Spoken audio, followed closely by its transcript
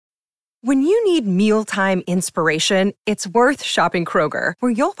When you need mealtime inspiration, it's worth shopping Kroger,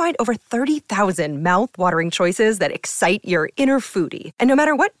 where you'll find over 30,000 mouth-watering choices that excite your inner foodie. And no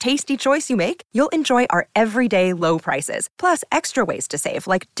matter what tasty choice you make, you'll enjoy our everyday low prices, plus extra ways to save,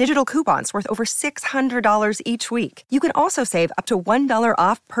 like digital coupons worth over $600 each week. You can also save up to $1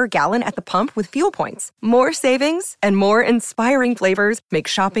 off per gallon at the pump with fuel points. More savings and more inspiring flavors make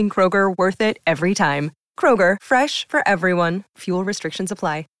shopping Kroger worth it every time. Kroger, fresh for everyone. Fuel restrictions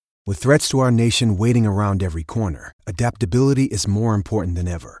apply. With threats to our nation waiting around every corner, adaptability is more important than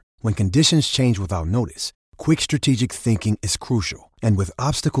ever. When conditions change without notice, quick strategic thinking is crucial. And with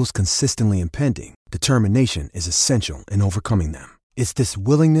obstacles consistently impending, determination is essential in overcoming them. It's this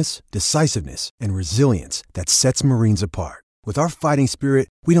willingness, decisiveness, and resilience that sets Marines apart. With our fighting spirit,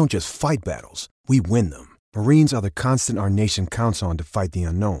 we don't just fight battles, we win them. Marines are the constant our nation counts on to fight the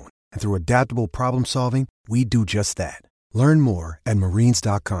unknown. And through adaptable problem solving, we do just that. Learn more at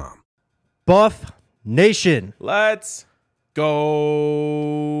marines.com. Buff Nation. Let's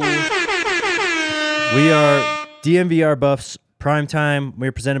go. We are DMVR Buffs Primetime.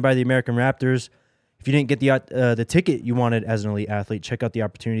 We're presented by the American Raptors. If you didn't get the ticket you wanted as an elite athlete, check out the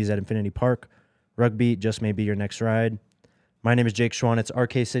opportunities at Infinity Park. Rugby just may be your next ride. My name is Jake Schwan. It's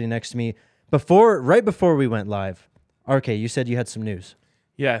RK sitting next to me. Right before we went live, RK, you said you had some news.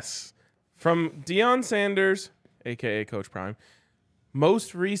 Yes. From Deion Sanders, a.k.a. Coach Prime,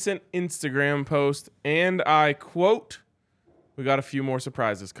 most recent Instagram post, and I quote, we got a few more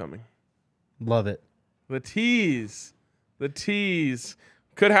surprises coming. Love it. The tease.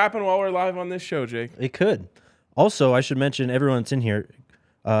 Could happen while we're live on this show, Jake. It could. Also, I should mention, everyone that's in here,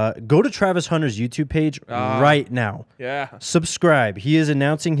 go to Travis Hunter's YouTube page right now. Yeah. Subscribe. He is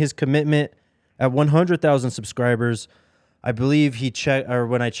announcing his commitment at 100,000 subscribers. I believe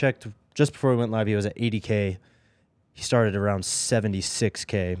when I checked just before we went live, he was at 80K. He started around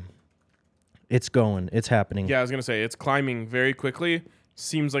 76K. It's going. It's happening. Yeah, I was going to say, it's climbing very quickly.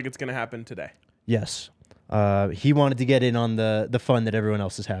 Seems like it's going to happen today. Yes. He wanted to get in on the fun that everyone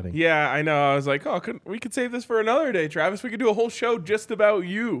else is having. Yeah, I know. I was like, we could save this for another day, Travis. We could do a whole show just about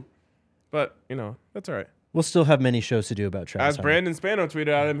you. But, that's all right. We'll still have many shows to do about Travis. As Brandon Spano tweeted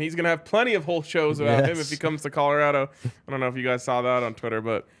at him, he's going to have plenty of whole shows about him if he comes to Colorado. I don't know if you guys saw that on Twitter,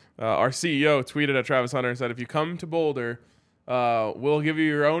 but our CEO tweeted at Travis Hunter and said, if you come to Boulder, we'll give you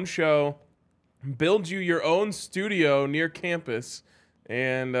your own show, build you your own studio near campus,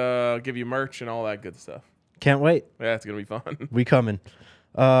 and give you merch and all that good stuff. Can't wait. Yeah, it's going to be fun. We coming.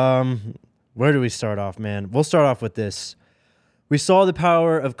 Where do we start off, man? We'll start off with this. We saw the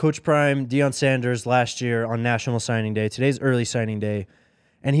power of Coach Prime, Deion Sanders, last year on National Signing Day. Today's early signing day,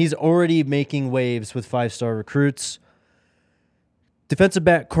 and he's already making waves with 5-star recruits. Defensive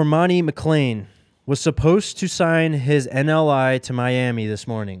back Cormani McClain was supposed to sign his NLI to Miami this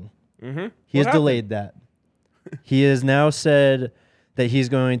morning. Mm-hmm. He has delayed that. He has now said that he's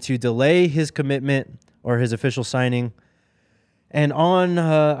going to delay his commitment or his official signing. And on,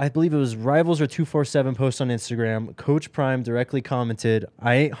 I believe it was Rivals or 247 post on Instagram, Coach Prime directly commented,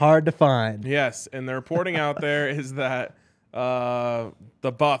 "I ain't hard to find." Yes, and the reporting out there is that the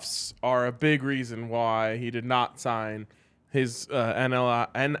Buffs are a big reason why he did not sign his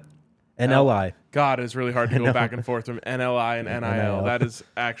NLI. God, it's really hard to go back and forth from NLI and NIL. That is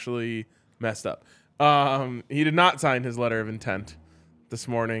actually messed up. He did not sign his letter of intent this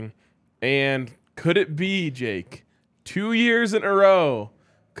morning. And could it be, Jake, 2 years in a row,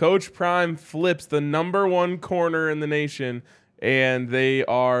 Coach Prime flips the number one corner in the nation, and they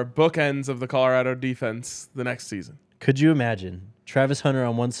are bookends of the Colorado defense the next season? Could you imagine? Travis Hunter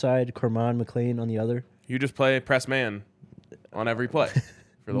on one side, Cormani McClain on the other. You just play press man on every play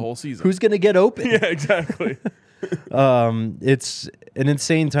for the whole season. Who's going to get open? Yeah, exactly. It's an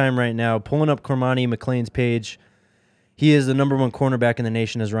insane time right now. Pulling up Cormani McClain's page, he is the number one cornerback in the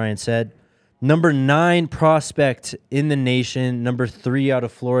nation, as Ryan said. Number 9 prospect in the nation, number 3 out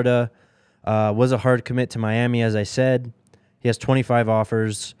of Florida. Was a hard commit to Miami, as I said. He has 25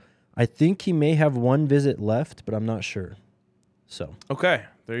 offers. I think he may have one visit left, but I'm not sure. So okay,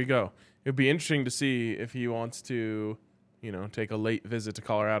 there you go. It'd be interesting to see if he wants to, take a late visit to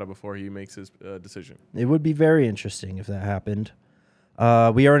Colorado before he makes his decision. It would be very interesting if that happened.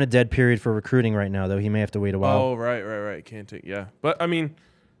 We are in a dead period for recruiting right now, though. He may have to wait a while. Oh, right. Can't take, yeah. But, I mean,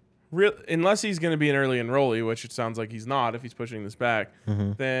 unless he's going to be an early enrollee, which it sounds like he's not if he's pushing this back,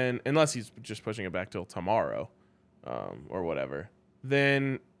 then unless he's just pushing it back till tomorrow or whatever,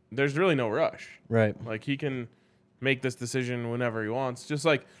 then there's really no rush. Right. Like, he can make this decision whenever he wants. Just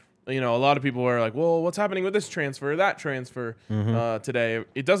like, a lot of people are like, well, what's happening with this transfer, that transfer today?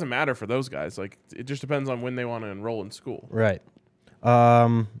 It doesn't matter for those guys. Like, it just depends on when they want to enroll in school. Right.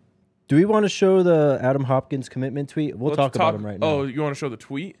 Do we want to show the Adam Hopkins commitment tweet? We'll talk about him right now. Oh, you want to show the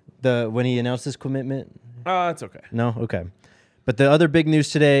tweet? When he announced his commitment? It's okay. No? Okay. But the other big news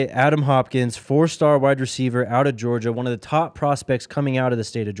today, Adam Hopkins, 4-star wide receiver out of Georgia, one of the top prospects coming out of the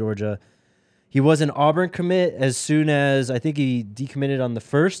state of Georgia. He was an Auburn commit as soon as, I think he decommitted on the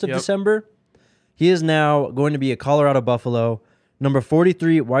 1st of December. He is now going to be a Colorado Buffalo, number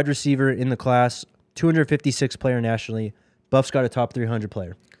 43 wide receiver in the class, 256 player nationally. Buff's got a top 300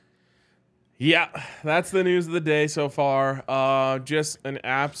 player. Yeah, that's the news of the day so far. Just an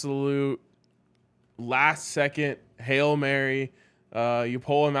absolute last-second Hail Mary. You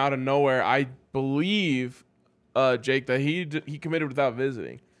pull him out of nowhere. I believe, Jake, that he committed without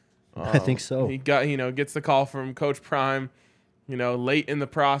visiting. I think so. He got gets the call from Coach Prime, late in the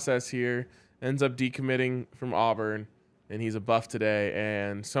process here, ends up decommitting from Auburn, and he's a Buff today.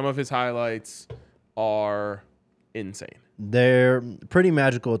 And some of his highlights are insane. They're pretty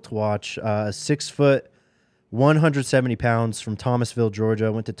magical to watch. 6 foot, 170 pounds from Thomasville,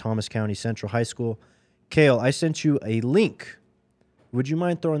 Georgia. Went to Thomas County Central High School. Kale, I sent you a link. Would you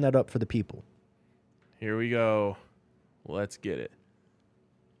mind throwing that up for the people? Here we go. Let's get it.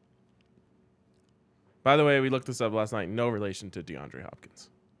 By the way, we looked this up last night. No relation to DeAndre Hopkins.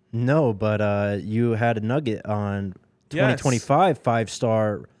 No, but you had a nugget on 2025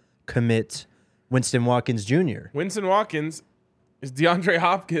 5-star commit Winston Watkins Jr. Winston Watkins is DeAndre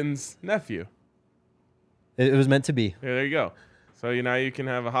Hopkins' nephew. It was meant to be. Yeah, there you go. So now you can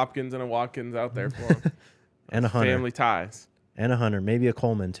have a Hopkins and a Watkins out there for him. And a Hunter. Family ties. And a Hunter. Maybe a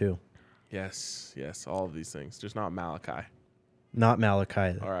Coleman, too. Yes, all of these things. Just not Malachi. Not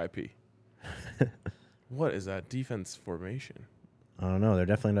Malachi. R.I.P. What is that defense formation? I don't know. They're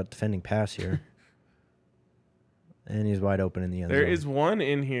definitely not defending pass here. And he's wide open in the end zone. There is one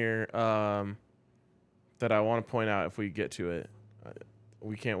in here that I want to point out if we get to it.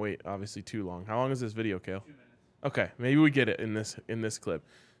 We can't wait, obviously, too long. How long is this video, Kale? 2 minutes. Okay, maybe we get it in this clip.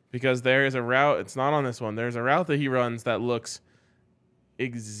 Because there is a route. It's not on this one. There's a route that he runs that looks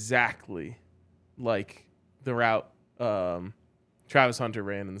exactly like the route Travis Hunter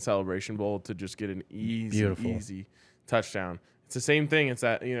ran in the Celebration Bowl to just get an easy touchdown. It's the same thing. It's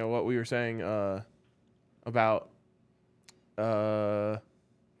that, what we were saying about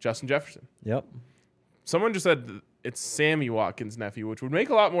Justin Jefferson. Yep. Someone just said it's Sammy Watkins' nephew, which would make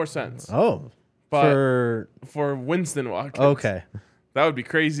a lot more sense. Oh. But for Winston Watkins. Okay. That would be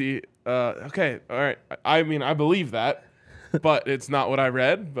crazy. Okay. All right. I mean, I believe that, but it's not what I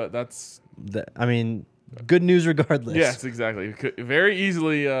read, but that's... good news regardless. Yes, exactly. Very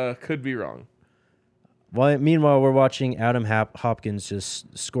easily could be wrong. Well, meanwhile, we're watching Adam Hopkins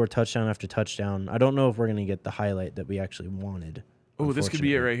just score touchdown after touchdown. I don't know if we're going to get the highlight that we actually wanted. Oh, this could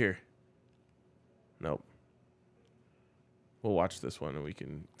be it right here. Nope. We'll watch this one, and we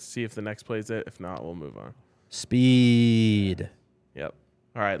can see if the next play is it. If not, we'll move on. Speed. Yep.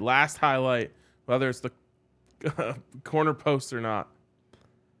 All right, last highlight, whether it's the corner post or not.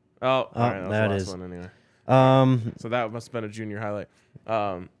 Oh, all right, that was the last one anyway. So that must have been a junior highlight.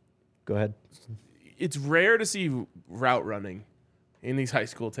 Go ahead. It's rare to see route running in these high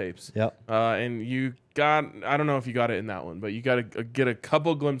school tapes. Yep. And I don't know if you got it in that one, but you got to get a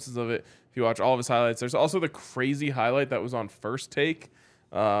couple glimpses of it if you watch all of his highlights. There's also the crazy highlight that was on First Take.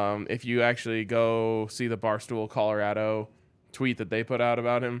 If you actually go see the Barstool Colorado tweet that they put out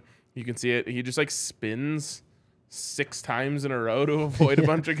about him, you can see it. He just spins 6 times in a row to avoid a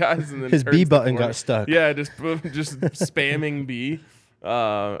bunch of guys, and then his B button got stuck. Yeah, just spamming B.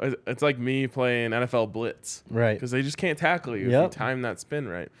 It's like me playing NFL Blitz, right? Because they just can't tackle you if you time that spin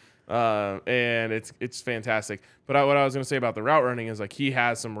right. And it's fantastic. But what I was going to say about the route running is he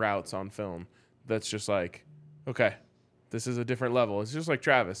has some routes on film that's just okay, this is a different level. It's just like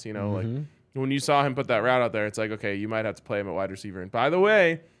Travis, when you saw him put that route out there, it's okay, you might have to play him at wide receiver. And by the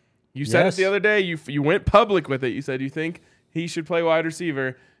way, you said it the other day. You went public with it. You said you think he should play wide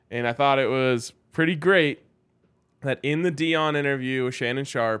receiver, and I thought it was pretty great that in the Deion interview with Shannon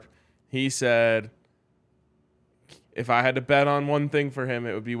Sharp, he said, if I had to bet on one thing for him,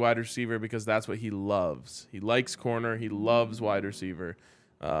 it would be wide receiver because that's what he loves. He likes corner. He loves wide receiver.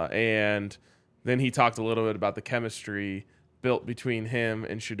 And then he talked a little bit about the chemistry built between him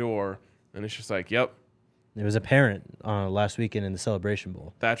and Shedeur, and it's just yep. It was apparent last weekend in the Celebration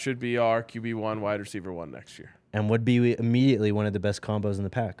Bowl. That should be our QB1, wide receiver 1 next year. And would be immediately one of the best combos in the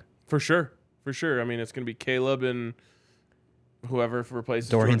pack. For sure. For sure. I mean, it's going to be Caleb and whoever replaces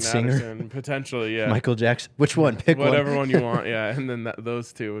Dorian Jordan Singer. Addison, potentially, yeah. Michael Jackson. Which one? Pick whatever one you want, yeah. And then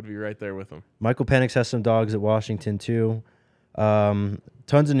those two would be right there with him. Michael Penix has some dogs at Washington, too. Tons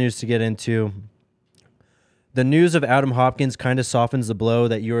of news to get into. The news of Adam Hopkins kind of softens the blow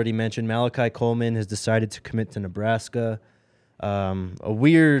that you already mentioned. Malachi Coleman has decided to commit to Nebraska. A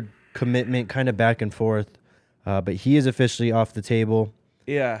weird commitment, kind of back and forth, but he is officially off the table.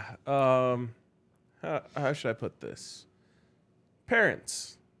 Yeah. How should I put this?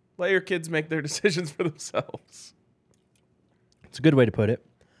 Parents, let your kids make their decisions for themselves. It's a good way to put it.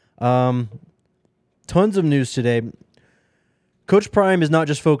 Tons of news today. Coach Prime is not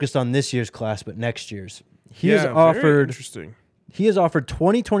just focused on this year's class, but next year's. He has offered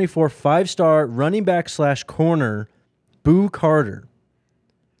 2024 5-star running back / corner Boo Carter.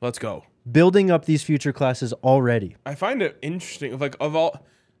 Let's go. Building up these future classes already. I find it interesting.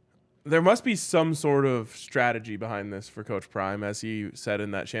 There must be some sort of strategy behind this for Coach Prime, as he said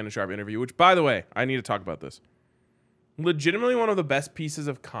in that Shannon Sharpe interview, which, by the way, I need to talk about this. Legitimately one of the best pieces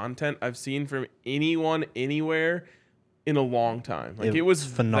of content I've seen from anyone, anywhere, in a long time. It was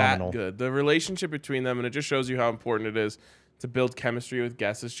phenomenal. That good. The relationship between them, and it just shows you how important it is to build chemistry with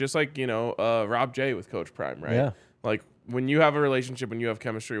guests. It's just like, Rob J with Coach Prime, right? Yeah. Like, when you have a relationship, when you have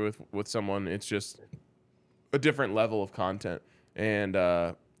chemistry with someone, it's just a different level of content. And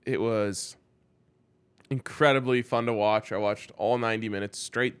it was incredibly fun to watch. I watched all 90 minutes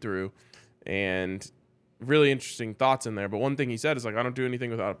straight through, and really interesting thoughts in there. But one thing he said is, I don't do anything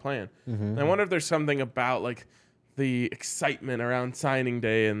without a plan. Mm-hmm. And I wonder if there's something about, the excitement around signing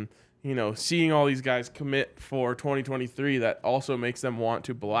day and, seeing all these guys commit for 2023 that also makes them want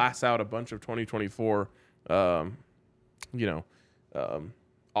to blast out a bunch of 2024,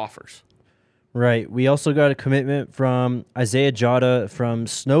 offers. Right. We also got a commitment from Isaiah Jota from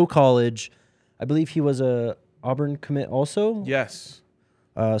Snow College. I believe he was a Auburn commit also. Yes.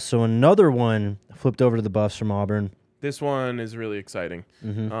 So another one flipped over to the Buffs from Auburn. This one is really exciting,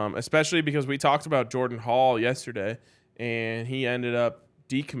 especially because we talked about Jordan Hall yesterday, and he ended up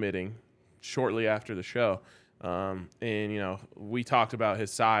decommitting shortly after the show. We talked about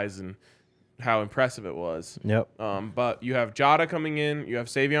his size and how impressive it was. Yep. But you have Jota coming in, you have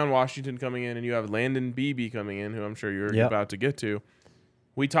Savion Washington coming in, and you have Landon Beebe coming in, who I'm sure you're about to get to.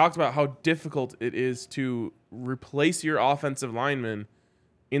 We talked about how difficult it is to replace your offensive lineman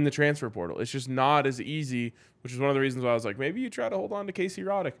in the transfer portal. It's just not as easy, which is one of the reasons why I was like, maybe you try to hold on to Casey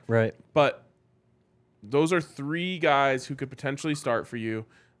Roddick. Right. But those are 3 guys who could potentially start for you,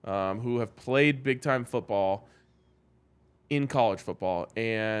 who have played big-time football in college football.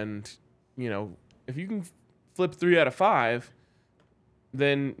 And, if you can flip 3 out of 5,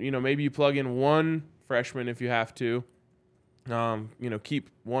 then, maybe you plug in 1 freshman if you have to. Keep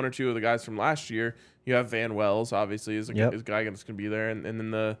 1 or 2 of the guys from last year. You have Van Wells, obviously, is a guy that's going to be there, and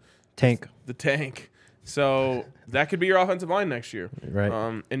then the tank. So that could be your offensive line next year,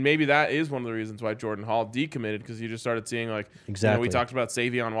 right? And maybe that is one of the reasons why Jordan Hall decommitted, because you just started seeing we talked about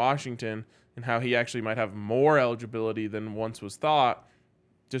Savion Washington and how he actually might have more eligibility than once was thought.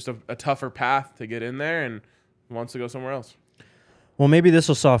 Just a tougher path to get in there, and wants to go somewhere else. Well, maybe this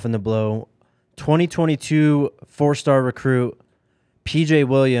will soften the blow. 2022 4-star recruit PJ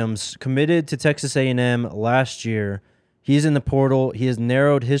Williams committed to Texas A&M last year. He's in the portal. He has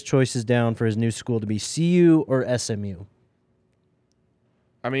narrowed his choices down for his new school to be CU or SMU.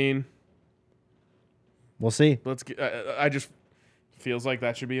 I mean, we'll see. I just feels like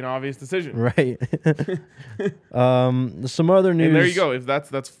that should be an obvious decision, right? Some other news. And there you go. If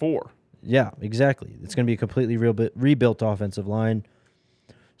that's 4. Yeah, exactly. It's going to be a completely rebuilt offensive line.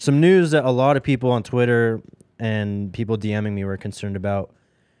 Some news that a lot of people on Twitter and people DMing me were concerned about.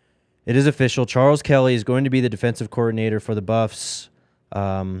 It is official. Charles Kelly is going to be the defensive coordinator for the Buffs.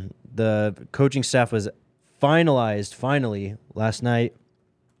 The coaching staff was finalized finally last night.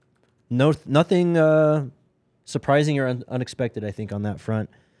 Nothing surprising or unexpected, I think, on that front.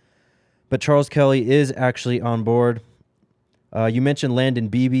 But Charles Kelly is actually on board. You mentioned Landon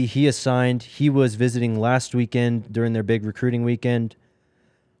Beebe. He is signed. He was visiting last weekend during their big recruiting weekend.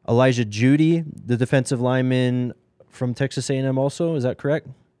 Elijah Judy, the defensive lineman from Texas A&M also. Is that correct?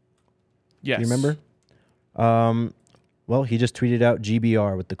 Yes. Do you remember? Well, he just tweeted out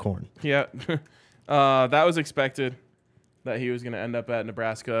GBR with the corn. Yeah. That was expected that he was going to end up at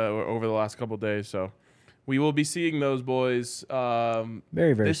Nebraska over the last couple of days. So we will be seeing those boys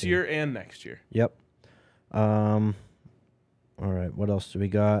very, very this soon. year and next year. Yep. All right. What else do we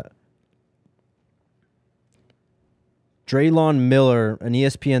got? Draylon Miller, an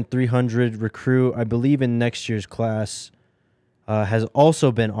ESPN 300 recruit, I believe in next year's class, has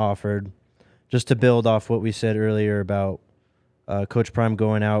also been offered, just to build off what we said earlier about Coach Prime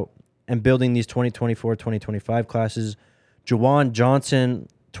going out and building these 2024-2025 classes. Juwan Johnson,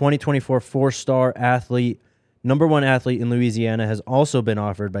 2024 4-star athlete, #1 athlete in Louisiana, has also been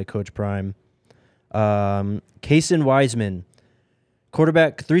offered by Coach Prime. Kason Wiseman,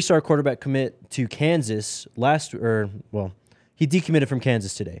 quarterback, 3-star quarterback commit to Kansas he decommitted from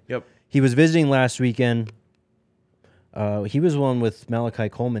Kansas today. Yep. He was visiting last weekend. He was one with Malachi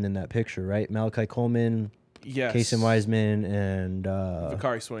Coleman in that picture, right? Malachi Coleman, yes. Kason Wiseman, and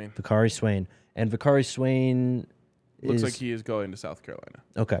Vakari Swain. Vakari Swain. And Vakari Swain looks like he is going to South Carolina.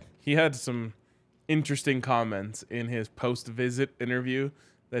 Okay. He had some interesting comments in his post-visit interview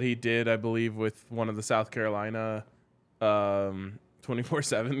that he did, I believe, with one of the South Carolina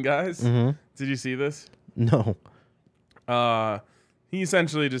 24/7 guys. Mm-hmm. Did you see this? No. He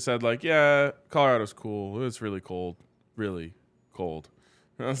essentially just said, like, yeah, Colorado's cool. It's really cold. Really cold.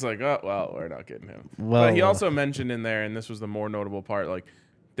 And I was like, oh, well, we're not getting him. Well, but he also mentioned in there, and this was the more notable part, like,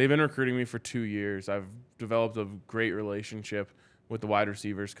 they've been recruiting me for 2 years. I've developed a great relationship with the wide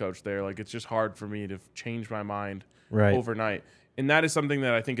receivers coach there. Like, it's just hard for me to change my mind overnight. And that is something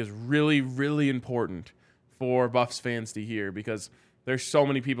that I think is really, really important for Buffs fans to hear, because there's so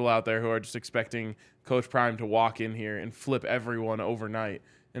many people out there who are just expecting Coach Prime to walk in here and flip everyone overnight.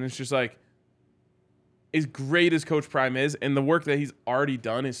 And it's just like, as great as Coach Prime is, and the work that he's already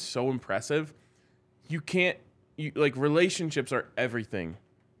done is so impressive, relationships are everything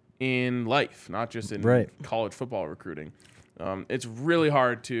in life, not just in college football recruiting. It's really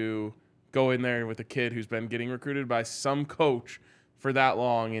hard to go in there with a kid who's been getting recruited by some coach for that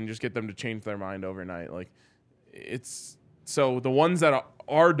long and just get them to change their mind overnight. Like, so the ones that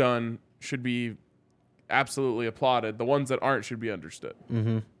are done should be absolutely applauded. The ones that aren't should be understood.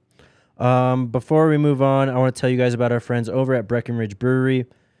 Mm-hmm. Before we move on, I want to tell you guys about our friends over at Breckenridge Brewery.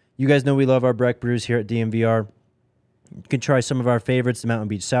 You guys know we love our Breck brews here at DMVR. You can try some of our favorites, the Mountain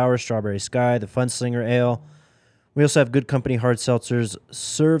Beach Sour, Strawberry Sky, the Fun Slinger Ale. We also have Good Company hard seltzers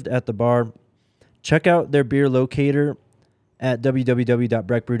served at the bar. Check out their beer locator at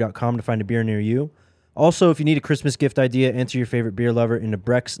www.breckbrew.com to find a beer near you. Also, if you need a Christmas gift idea, enter your favorite beer lover into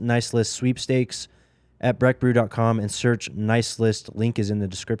Breck's Nice List sweepstakes at breckbrew.com and search Nice List. Link is in the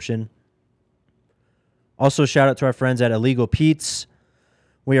description. Also, shout out to our friends at Illegal Pete's.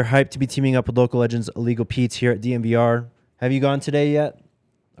 We are hyped to be teaming up with local legends Illegal Pete's here at DMVR. Have you gone today yet?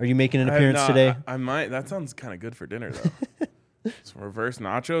 Are you making an appearance today? I might. That sounds kind of good for dinner, though. Some reverse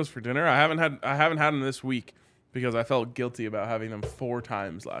nachos for dinner. I haven't had them this week because I felt guilty about having them 4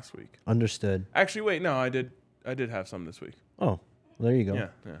 times last week. Understood. Actually, wait, no, I did have some this week. Oh, well, there you go. Yeah.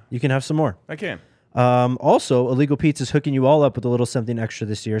 You can have some more. I can. Also, Illegal Pete's is hooking you all up with a little something extra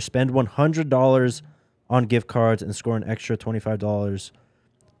this year. Spend $100 on gift cards and score an extra $25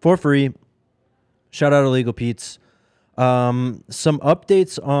 for free. Shout out Illegal Pete's. Some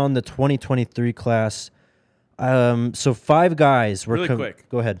updates on the 2023 class. So 5 guys were really quick.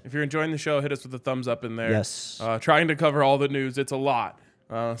 Go ahead. If you're enjoying the show, hit us with a thumbs up in there. Yes. Trying to cover all the news. It's a lot.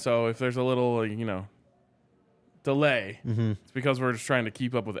 So if there's a little, delay, it's because we're just trying to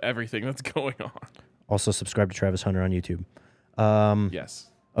keep up with everything that's going on. Also, subscribe to Travis Hunter on YouTube.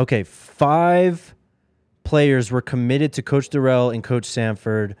 Yes. Okay, 5 players were committed to Coach Durrell and Coach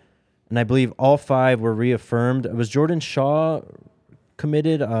Sanford, and I believe all 5 were reaffirmed. Was Jordan Shaw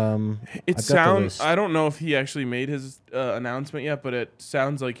committed? I don't know if he actually made his announcement yet, but it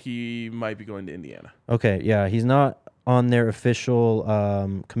sounds like he might be going to Indiana. Okay, yeah, he's not on their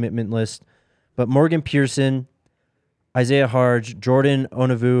official commitment list, but Morgan Pearson, Isaiah Harge, Jordan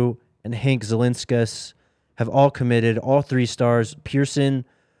Onavu, and Hank Zelinskas have all committed, all 3 stars. Pearson,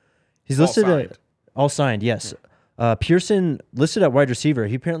 he's listed at all signed, yes. Yeah. Pearson listed at wide receiver.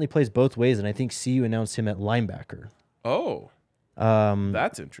 He apparently plays both ways, and I think CU announced him at linebacker. Oh,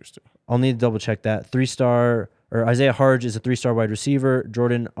 that's interesting. I'll need to double check that. 3-star, or Isaiah Harge is a 3-star wide receiver.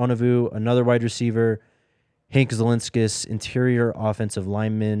 Jordan Onavu, another wide receiver. Hank Zelinskas, interior offensive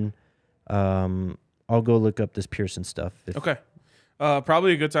lineman. I'll go look up this Pearson stuff. Okay.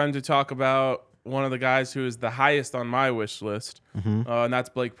 Probably a good time to talk about one of the guys who is the highest on my wish list, and that's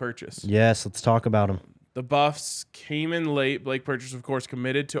Blake Purchase. Yes, let's talk about him. The Buffs came in late. Blake Purchase, of course,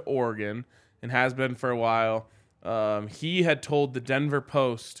 committed to Oregon and has been for a while. He had told the Denver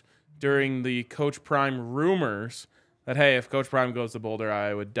Post during the Coach Prime rumors that, hey, if Coach Prime goes to Boulder,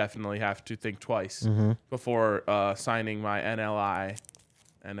 I would definitely have to think twice before signing my NLI.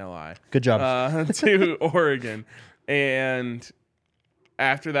 Good job. To Oregon. And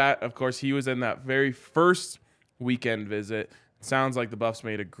after that, of course, he was in that very first weekend visit. Sounds like the Buffs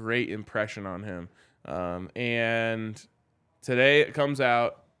made a great impression on him. And today it comes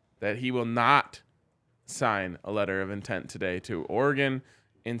out that he will not sign a letter of intent today to Oregon.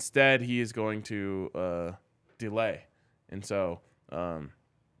 Instead, he is going to delay. And so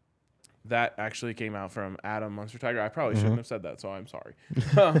that actually came out from Adam Munster Tiger. I probably shouldn't have said that, so I'm sorry.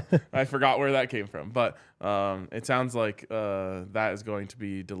 I forgot where that came from. But it sounds like that is going to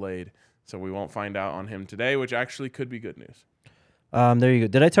be delayed, so we won't find out on him today, which actually could be good news. There you go.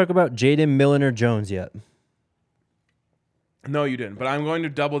 Did I talk about Jaden Milliner-Jones yet? No, you didn't. But I'm going to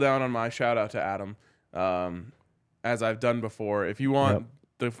double down on my shout-out to Adam, as I've done before. If you want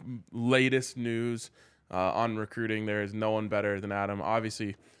the latest news on recruiting, there is no one better than Adam.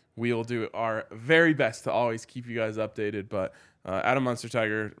 Obviously, we'll do our very best to always keep you guys updated. But Adam Munster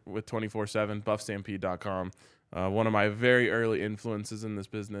Tiger with 24/7, buffstampede.com, one of my very early influences in this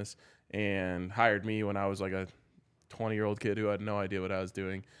business, and hired me when I was like a 20-year-old kid who had no idea what I was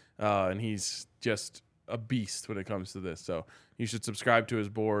doing. And he's just a beast when it comes to this. So you should subscribe to his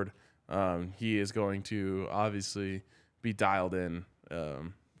board. He is going to obviously be dialed in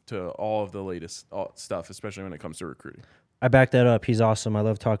to all of the latest stuff, especially when it comes to recruiting. I back that up. He's awesome. I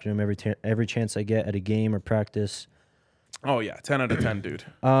love talking to him every chance I get at a game or practice. Oh, yeah. 10 out of 10, dude.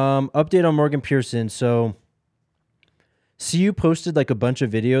 Update on Morgan Pearson. So CU posted like a bunch of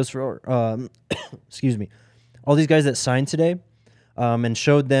videos for, excuse me, all these guys that signed today, and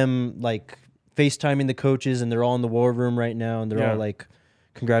showed them like FaceTiming the coaches, and they're all in the war room right now, and they're all like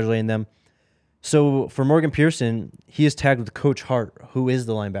congratulating them. So for Morgan Pearson, he is tagged with Coach Hart, who is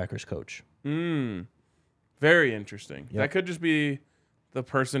the linebackers coach. Very interesting. Yep. That could just be the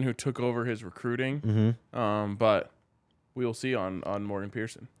person who took over his recruiting. But we'll see on Morgan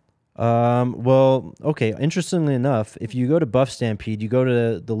Pearson. Well, okay. Interestingly enough, if you go to Buff Stampede, you go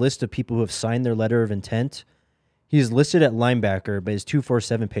to the list of people who have signed their letter of intent. He's listed at linebacker, but his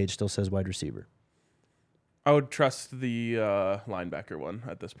 247 page still says wide receiver. I would trust the linebacker one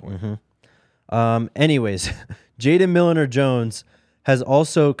at this point. Anyways, Jaden Milliner-Jones has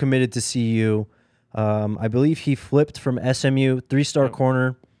also committed to CU. I believe he flipped from SMU, 3-star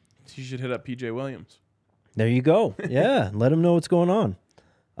corner. You should hit up PJ Williams. There you go. Yeah, let him know what's going on.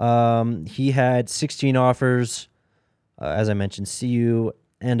 He had 16 offers, as I mentioned, CU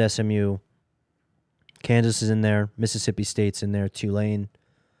and SMU. Kansas is in there. Mississippi State's in there. Tulane,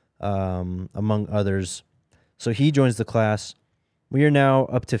 among others. So he joins the class. We are now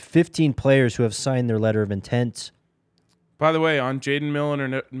up to 15 players who have signed their letter of intent. By the way, on Jaden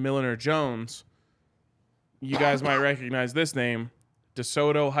Milliner-Jones, you guys might recognize this name,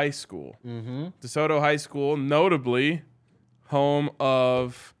 DeSoto High School. DeSoto High School, notably home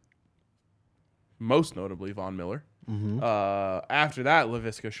of, most notably, Von Miller. After that,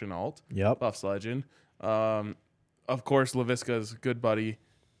 Laviska Shenault, Buffs legend. Of course, Laviska's good buddy,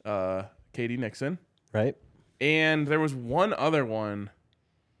 Katie Nixon. Right. And there was one other one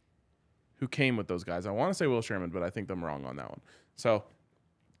who came with those guys. I want to say Will Sherman, but I think I'm wrong on that one. So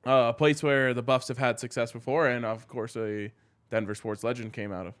a place where the Buffs have had success before, and, of course, a Denver sports legend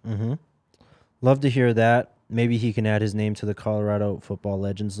came out of. Love to hear that. Maybe he can add his name to the Colorado Football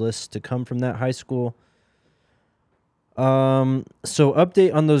Legends list to come from that high school. So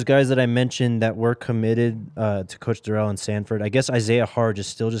update on those guys that I mentioned that were committed to Coach Durrell and Sanford. I guess Isaiah Hard is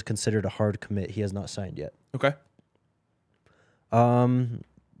still just considered a hard commit. He has not signed yet. Okay. What do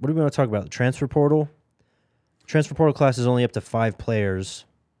we want to talk about? The transfer portal? Transfer portal class is only up to 5 players.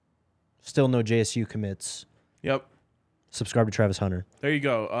 Still no JSU commits. Yep. Subscribe to Travis Hunter. There you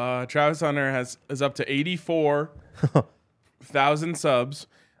go. Travis Hunter is up to 84,000 subs.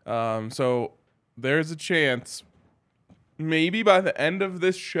 So there's a chance maybe by the end of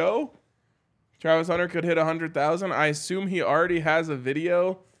this show, Travis Hunter could hit 100,000. I assume he already has a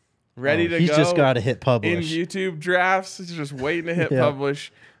video ready to go. He's just got to hit publish. In YouTube drafts. He's just waiting to hit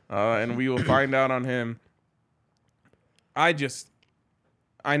publish. And we will find out on him. I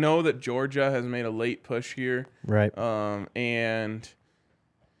know that Georgia has made a late push here. Right. And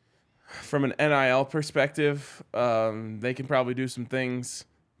from an NIL perspective, they can probably do some things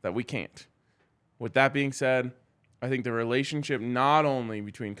that we can't. With that being said, I think the relationship not only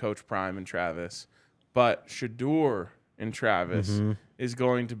between Coach Prime and Travis, but Shedeur and Travis is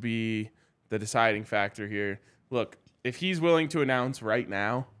going to be the deciding factor here. Look, if he's willing to announce right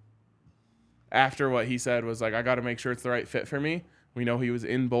now, after what he said was like, I got to make sure it's the right fit for me. We know he was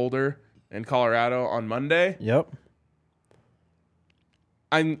in Boulder and Colorado on Monday. Yep.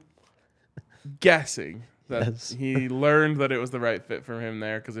 I'm guessing that he learned that it was the right fit for him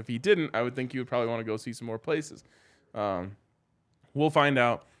there, because if he didn't, I would think he would probably want to go see some more places. We'll find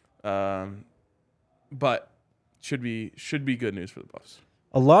out, but should be good news for the Buffs.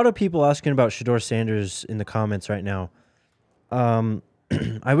 A lot of people asking about Shedeur Sanders in the comments right now.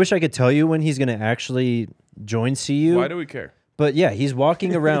 I wish I could tell you when he's going to actually join CU. Why do we care? But yeah, he's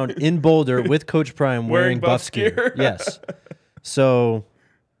walking around in Boulder with Coach Prime wearing Buffs gear. Yes. So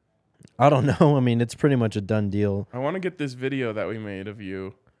I don't know. I mean, it's pretty much a done deal. I want to get this video that we made of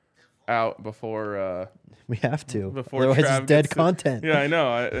you out before. We have to. Before otherwise, Trav it's dead gets content. Yeah, I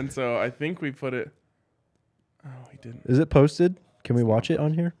know. And so I think we put it. Oh, we didn't. Is it posted? Can we watch it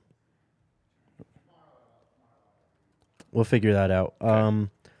on here? We'll figure that out. Okay.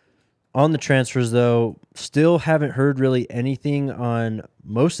 On the transfers, though, still haven't heard really anything on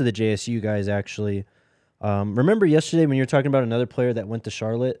most of the JSU guys, actually. Remember yesterday when you were talking about another player that went to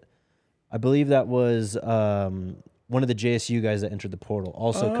Charlotte? I believe that was one of the JSU guys that entered the portal,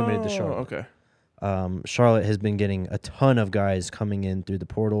 also committed to Charlotte. Okay. Charlotte has been getting a ton of guys coming in through the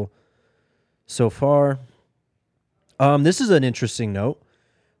portal so far. This is an interesting note.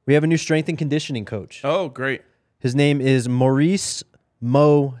 We have a new strength and conditioning coach. Oh, great. His name is Maurice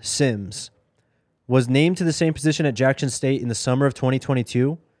Mo Sims. Was named to the same position at Jackson State in the summer of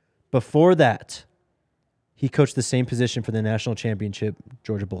 2022. Before that, he coached the same position for the national championship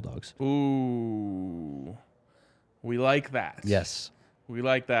Georgia Bulldogs. Ooh. We like that. Yes. We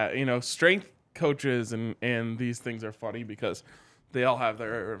like that. You know, strength coaches and these things are funny because they all have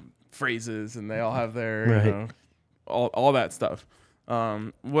their phrases and they all have their, right. you know, all that stuff.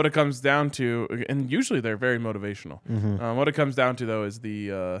 What it comes down to, and usually they're very motivational. Mm-hmm. What it comes down to, though, is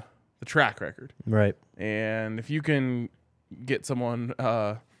the track record. Right. And if you can get someone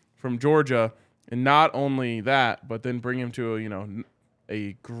from Georgia, and not only that, but then bring him to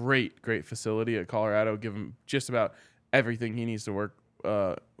a great facility at Colorado, give him just about everything he needs to work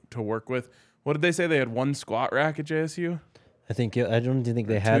with. What did they say? They had one squat rack at JSU? I don't think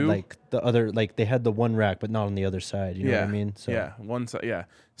they had like the other, like they had the one rack, but not on the other side. You know what I mean? So yeah, one side. Yeah.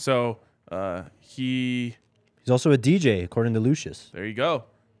 So he's also a DJ, according to Lucius. There you go.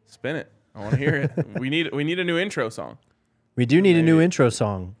 Spin it. I want to hear it. We need a new intro song. We do need a new intro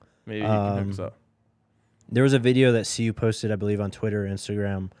song. Maybe he can hook us up. There was a video that CU posted, I believe, on Twitter or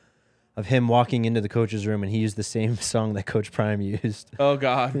Instagram of him walking into the coach's room, and he used the same song that Coach Prime used. Oh,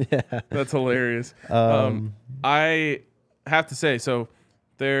 God. Yeah. That's hilarious. I have to say, so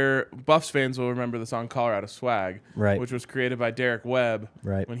Buffs fans will remember the song Colorado Swag, right, which was created by Derek Webb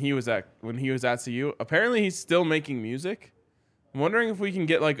right. when he was at CU. Apparently, he's still making music. I'm wondering if we can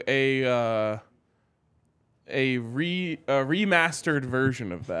get like a remastered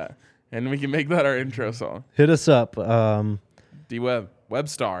version of that, and we can make that our intro song. Hit us up. D-Web.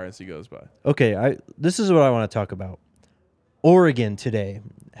 Webstar, as he goes by. Okay, this is what I want to talk about. Oregon today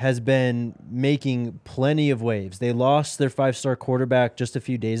has been making plenty of waves. They lost their 5-star quarterback just a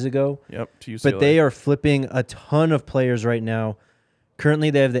few days ago. Yep, to UCLA. But they are flipping a ton of players right now. Currently,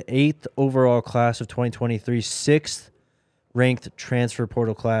 they have the 8th overall class of 2023, 6th ranked transfer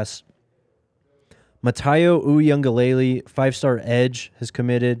portal class. Matayo Uyunglele, 5-star edge, has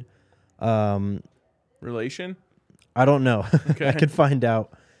committed. Relation? I don't know. Okay. I could find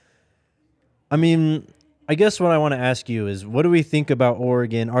out. I mean, I guess what I want to ask you is, what do we think about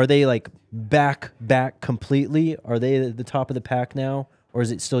Oregon? Are they like back completely? Are they at the top of the pack now? Or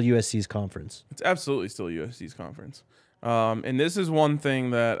is it still USC's conference? It's absolutely still USC's conference. And this is one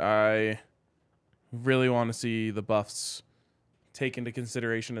thing that I really want to see the Buffs take into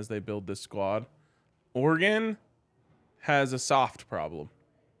consideration as they build this squad. Oregon has a soft problem.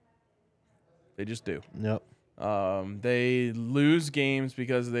 They just do. Yep. They lose games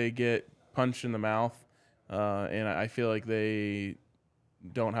because they get punched in the mouth, and I feel like they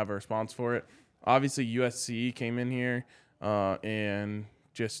don't have a response for it. Obviously, USC came in here and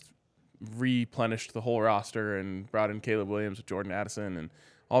just replenished the whole roster and brought in Caleb Williams with Jordan Addison and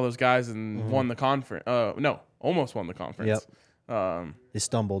all those guys and won the conference. Almost won the conference. Yep. They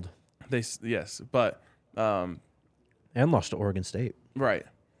stumbled. But and lost to Oregon State. Right.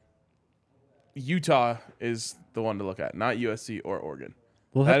 Utah is the one to look at, not USC or Oregon.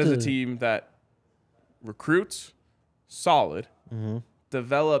 That is a team that recruits solid,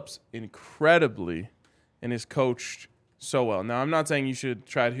 develops incredibly, and is coached so well. Now, I'm not saying you should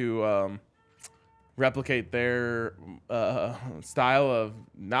try to replicate their style of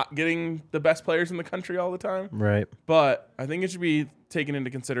not getting the best players in the country all the time. Right. But I think it should be taken into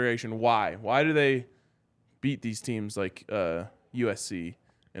consideration why. Why do they beat these teams like USC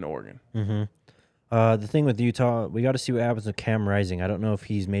and Oregon? Mm-hmm. The thing with Utah, we got to see what happens with Cam Rising. I don't know if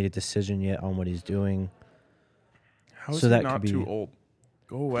he's made a decision yet on what he's doing. How is he not too old?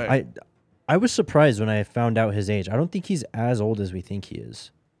 Go away. I was surprised when I found out his age. I don't think he's as old as we think he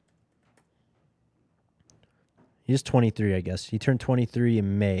is. He's 23, I guess. He turned 23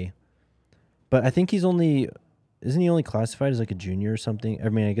 in May. But I think isn't he only classified as like a junior or something? I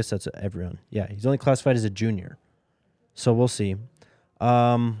mean, I guess that's everyone. Yeah, he's only classified as a junior. So we'll see.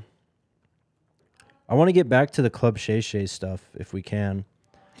 I want to get back to the Club Shay Shay stuff if we can.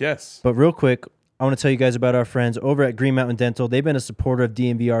 Yes. But real quick, I want to tell you guys about our friends over at Green Mountain Dental. They've been a supporter of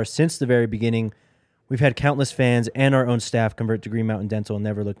DNVR since the very beginning. We've had countless fans and our own staff convert to Green Mountain Dental and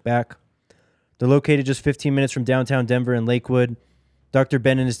never look back. They're located just 15 minutes from downtown Denver and Lakewood. Dr.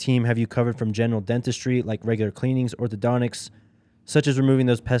 Ben and his team have you covered from general dentistry, like regular cleanings, orthodontics, such as removing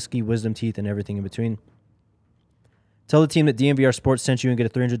those pesky wisdom teeth and everything in between. Tell the team that DNVR Sports sent you and get a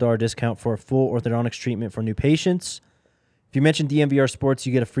 $300 discount for a full orthodontics treatment for new patients. If you mention DNVR Sports,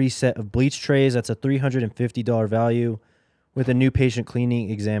 you get a free set of bleach trays. That's a $350 value with a new patient cleaning,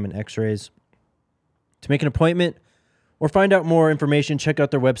 exam, and x-rays. To make an appointment or find out more information, check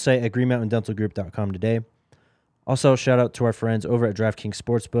out their website at greenmountaindentalgroup.com today. Also, shout out to our friends over at DraftKings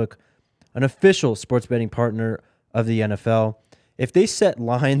Sportsbook, an official sports betting partner of the NFL. If they set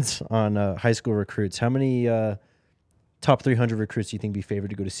lines on high school recruits, how many top 300 recruits do you think be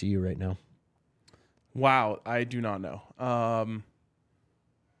favored to go to CU right now? Wow, I do not know.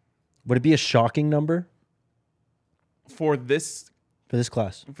 Would it be a shocking number for this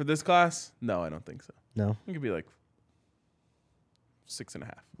class? For this class? No, I don't think so. No? It could be like 6.5.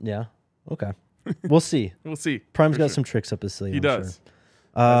 Yeah. Okay. We'll see. We'll see. Prime's got some tricks up his sleeve. He does.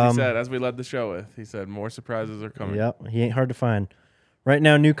 Sure. As he said, as we led the show with, he said more surprises are coming. Yep. He ain't hard to find. Right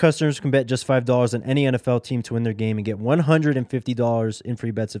now, new customers can bet just $5 on any NFL team to win their game and get $150 in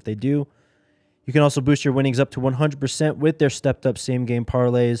free bets if they do. You can also boost your winnings up to 100% with their stepped-up same-game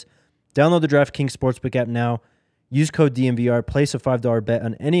parlays. Download the DraftKings Sportsbook app now. Use code DNVR. Place a $5 bet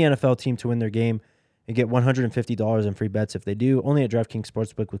on any NFL team to win their game and get $150 in free bets if they do. Only at DraftKings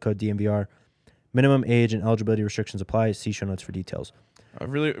Sportsbook with code DNVR. Minimum age and eligibility restrictions apply. See show notes for details.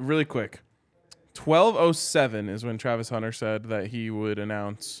 Really quick. 12:07 is when Travis Hunter said that he would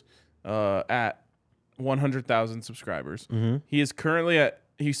announce at 100,000 subscribers. Mm-hmm. He is currently at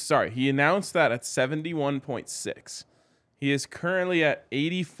he announced that at 71.6. He is currently at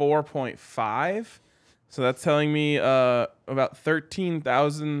 84.5. So that's telling me about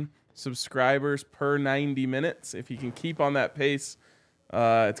 13,000 subscribers per 90 minutes. If he can keep on that pace,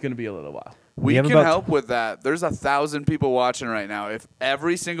 it's going to be a little while. We can help with that. There's 1,000 people watching right now. If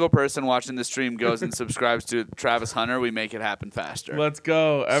every single person watching the stream goes and subscribes to Travis Hunter, we make it happen faster. Let's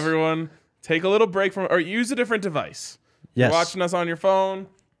go. Everyone, take a little break from, or use a different device. Yes. If you're watching us on your phone,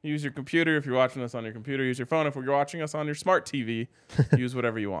 use your computer. If you're watching us on your computer, use your phone. If you're watching us on your smart TV, use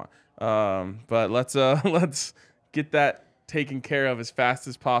whatever you want. But let's get that taken care of as fast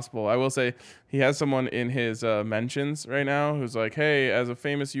as possible. I will say he has someone in his mentions right now who's like, hey, as a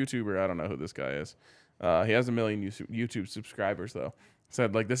famous YouTuber, I don't know who this guy is. He has 1 million YouTube subscribers though.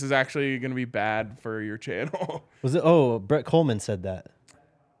 Said like, this is actually going to be bad for your channel. Was it? Oh, Brett Coleman said that.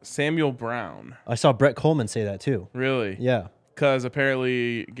 Samuel Brown. I saw Brett Coleman say that too. Really? Yeah. Because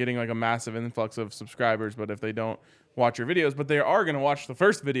apparently getting like a massive influx of subscribers, but if they don't watch your videos, but they are going to watch the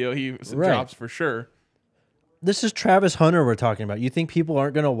first video he drops for sure. This is Travis Hunter we're talking about. You think people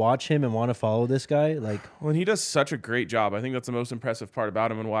aren't going to watch him and want to follow this guy? Like, well, he does such a great job. I think that's the most impressive part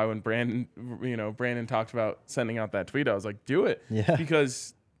about him, and why when Brandon talked about sending out that tweet, I was like, do it. Yeah.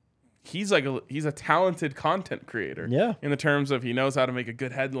 Because he's a talented content creator. Yeah. In the terms of he knows how to make a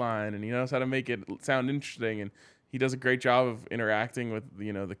good headline and he knows how to make it sound interesting, and he does a great job of interacting with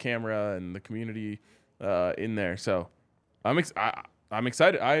the camera and the community in there. So I'm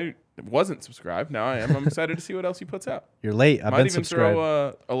excited. I wasn't subscribed. Now I am. I'm excited to see what else he puts out. You're late. I've been subscribed. Might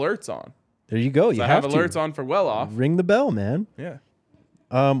even throw alerts on. There you go. You I have alerts on for well off. Ring the bell, man. Yeah.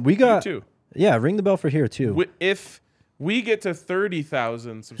 We got Me too. Yeah, ring the bell for here too. If we get to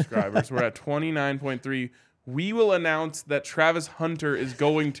 30,000 subscribers, we're at 29.3. We will announce that Travis Hunter is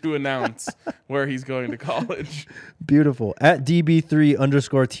going to announce where he's going to college. Beautiful. At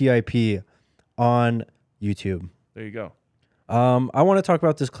DB3_TIP on YouTube. There you go. I want to talk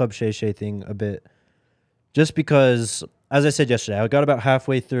about this Club Shay Shay thing a bit, just because, as I said yesterday, I got about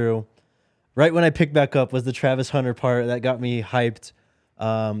halfway through. Right when I picked back up was the Travis Hunter part that got me hyped.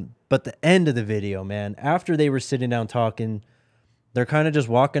 But the end of the video, man, after they were sitting down talking, they're kind of just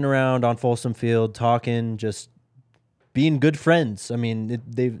walking around on Folsom Field, talking, just being good friends. I mean,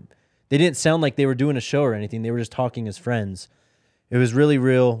 they didn't sound like they were doing a show or anything. They were just talking as friends. It was really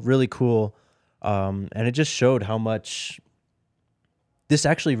real, really cool. And it just showed how much this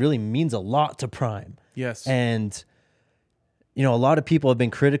actually really means a lot to Prime. Yes. And, a lot of people have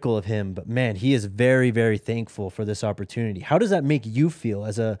been critical of him, but man, he is very, very thankful for this opportunity. How does that make you feel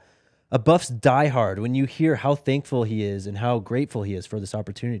as a Buffs diehard when you hear how thankful he is and how grateful he is for this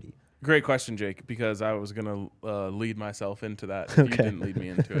opportunity? Great question, Jake, because I was going to lead myself into that if you didn't lead me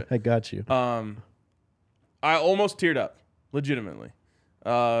into it. I got you. I almost teared up, legitimately.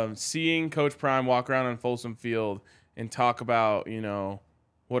 Seeing Coach Prime walk around on Folsom Field and talk about,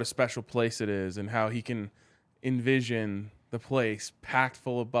 what a special place it is and how he can envision the place packed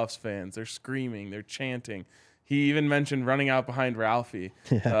full of Buffs fans. They're screaming, they're chanting. He even mentioned running out behind Ralphie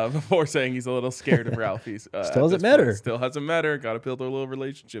before saying he's a little scared of Ralphie's. Still doesn't matter. Still hasn't mattered. Got to build a little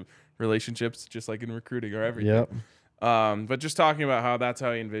relationship. Relationships, just like in recruiting or everything. Yep. But just talking about how that's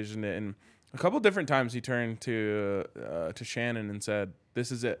how he envisioned it. And a couple different times he turned to Shannon and said,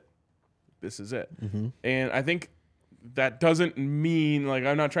 "This is it. This is it." Mm-hmm. And I think that doesn't mean, like,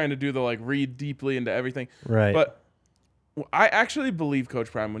 I'm not trying to do the, like, read deeply into everything. Right. But I actually believe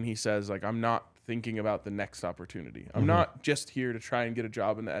Coach Prime when he says, like, I'm not thinking about the next opportunity. I'm not just here to try and get a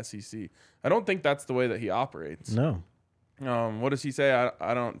job in the SEC. I don't think that's the way that he operates. No. What does he say?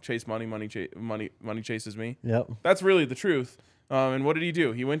 I don't chase money. Money chases me. Yep. That's really the truth. And what did he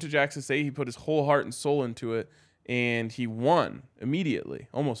do? He went to Jackson State. He put his whole heart and soul into it, and he won immediately,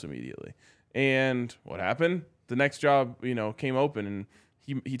 almost immediately. And what happened? The next job, came open, and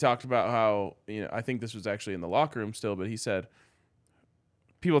he talked about how, I think this was actually in the locker room still, but he said,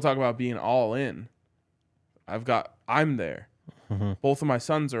 people talk about being all in. I'm there. Mm-hmm. Both of my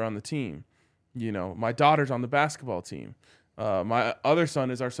sons are on the team. My daughter's on the basketball team. My other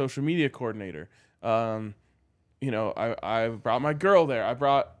son is our social media coordinator. I brought my girl there. I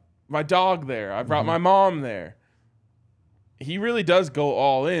brought my dog there. I brought my mom there. He really does go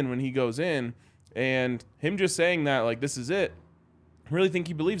all in when he goes in, and him just saying that, like, this is it, I really think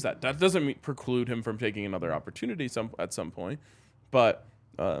he believes that. That doesn't preclude him from taking another opportunity at some point, but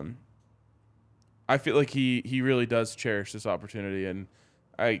I feel like he really does cherish this opportunity, and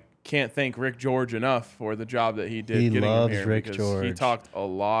I can't thank Rick George enough for the job that he did getting him here. Rick because George. He talked a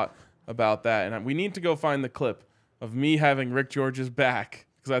lot about that, and we need to go find the clip of me having Rick George's back,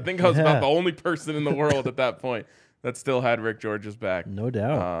 because I think I was about the only person in the world at that point that still had Rick George's back. No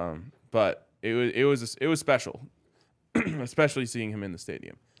doubt. But it was special, especially seeing him in the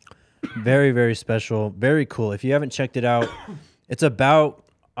stadium. Very, very special. Very cool. If you haven't checked it out, it's about,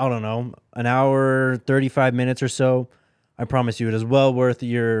 I don't know, an hour, 35 minutes or so. I promise you it is well worth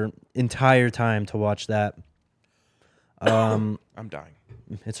your entire time to watch that. I'm dying.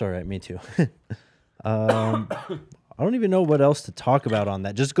 It's all right. Me too. I don't even know what else to talk about on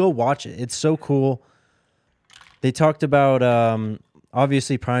that. Just go watch it. It's so cool. They talked about,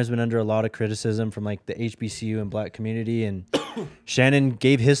 obviously, Prime's been under a lot of criticism from, like, the HBCU and black community, and Shannon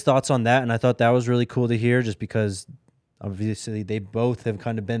gave his thoughts on that, and I thought that was really cool to hear just because, obviously, they both have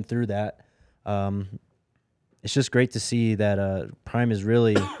kind of been through that. It's just great to see that Prime is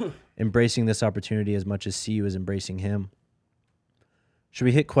really embracing this opportunity as much as CU is embracing him. Should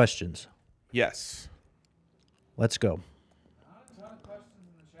we hit questions? Yes. Let's go.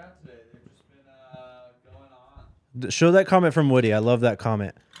 Show that comment from Woody. I love that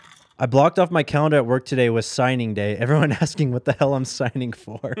comment. I blocked off my calendar at work today with signing day. Everyone asking what the hell I'm signing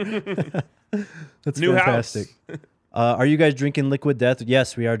for. That's New fantastic. Are you guys drinking Liquid Death?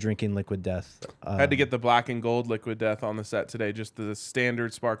 Yes, we are drinking Liquid Death. Had to get the black and gold Liquid Death on the set today, just the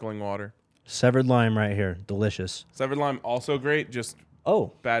standard sparkling water. Severed lime right here. Delicious. Severed lime also great, just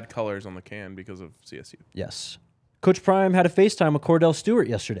bad colors on the can because of CSU. Yes. Coach Prime had a FaceTime with Cordell Stewart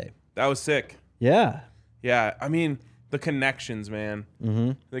yesterday. That was sick. Yeah. Yeah, I mean, the connections, man.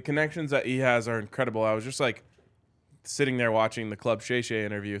 Mm-hmm. The connections that he has are incredible. I was just, like, sitting there watching the Club Shay Shay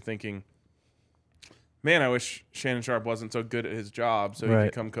interview thinking, man, I wish Shannon Sharpe wasn't so good at his job so he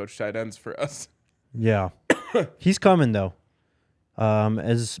could come coach tight ends for us. Yeah. He's coming, though.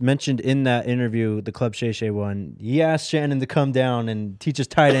 As mentioned in that interview, the Club Shay Shay one, he asked Shannon to come down and teach his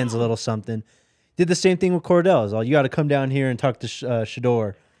tight ends a little something. Did the same thing with Cordell. It's all, you got to come down here and talk to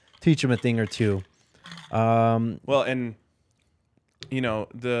Shador, teach him a thing or two. Well, and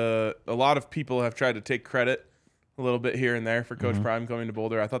a lot of people have tried to take credit a little bit here and there for Coach Prime coming to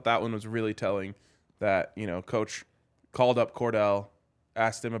Boulder. I thought that one was really telling that, Coach called up Cordell,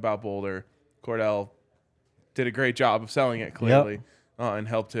 asked him about Boulder. Cordell did a great job of selling it clearly, and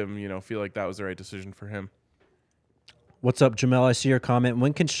helped him, feel like that was the right decision for him. What's up, Jamel? I see your comment.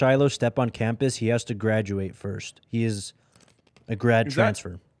 When can Shiloh step on campus? He has to graduate first. He is a grad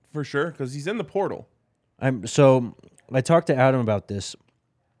transfer. For sure, because he's in the portal. So I talked to Adam about this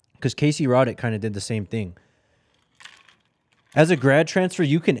because Casey Roddick kind of did the same thing. As a grad transfer,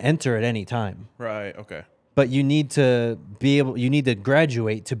 you can enter at any time. Right, okay. But you need to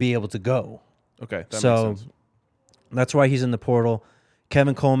graduate to be able to go. Okay, that makes sense. That's why he's in the portal.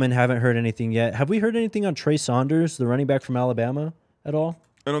 Kevin Coleman, haven't heard anything yet. Have we heard anything on Trey Saunders, the running back from Alabama, at all?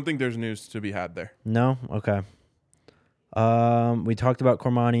 I don't think there's news to be had there. No? Okay. We talked about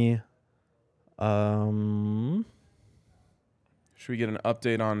Cormani. Should we get an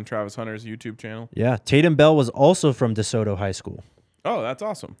update on Travis Hunter's YouTube channel? Yeah. Tatum Bell was also from DeSoto High School. Oh, that's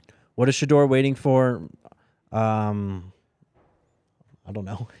awesome. What is Shedeur waiting for? I don't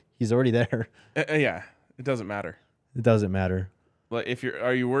know. He's already there. Yeah, it doesn't matter. It doesn't matter. Like,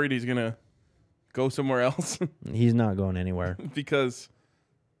 are you worried he's gonna go somewhere else? He's not going anywhere. Because,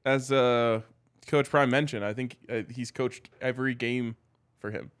 as Coach Prime mentioned, I think he's coached every game for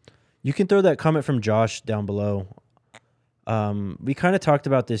him. You can throw that comment from Josh down below. We kind of talked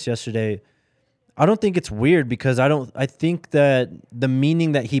about this yesterday. I don't think it's weird because I think that the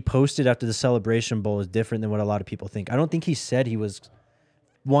meaning that he posted after the Celebration Bowl is different than what a lot of people think. I don't think he said he was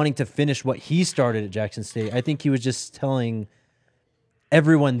wanting to finish what he started at Jackson State. I think he was just telling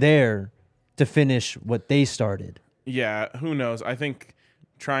everyone there to finish what they started. Yeah, who knows? I think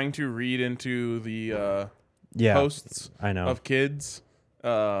trying to read into the posts I know. of kids,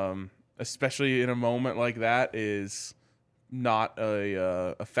 especially in a moment like that, is not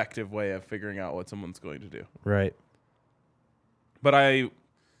a effective way of figuring out what someone's going to do. Right. But I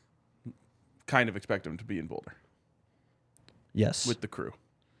kind of expect him to be in Boulder. Yes. With the crew.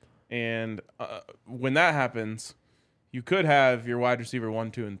 And when that happens, you could have your wide receiver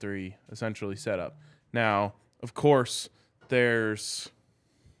 1, 2, and 3 essentially set up. Now, of course, there's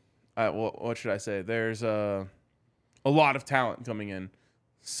what should I say? There's a lot of talent coming in,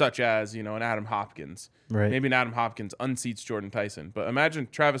 such as, an Adam Hopkins. Right. Maybe an Adam Hopkins unseats Jordan Tyson. But imagine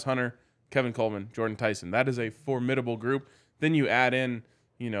Travis Hunter, Kevin Coleman, Jordan Tyson. That is a formidable group. Then you add in,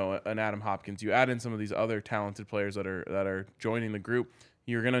 an Adam Hopkins. You add in some of these other talented players that are joining the group.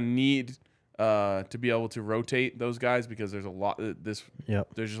 You're gonna need to be able to rotate those guys because there's a lot. There's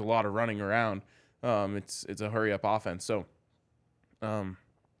just a lot of running around. It's a hurry up offense. So,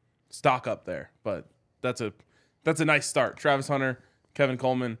 stock up there. But that's a nice start. Travis Hunter, Kevin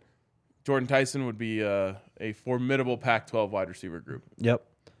Coleman, Jordan Tyson would be a formidable Pac-12 wide receiver group. Yep.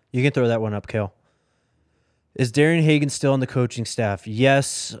 You can throw that one up, Kale. Is Darian Hagan still on the coaching staff?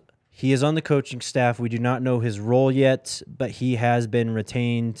 Yes, he is on the coaching staff. We do not know his role yet, but he has been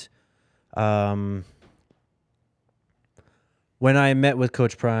retained. When I met with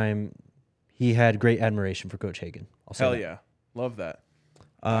Coach Prime, he had great admiration for Coach Hagan. Hell yeah. Love that.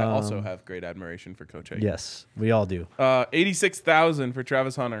 I also have great admiration for Coach Hagan. Yes, we all do. 86,000 for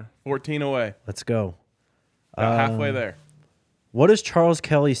Travis Hunter. 14 away. Let's go. Halfway there. What is Charles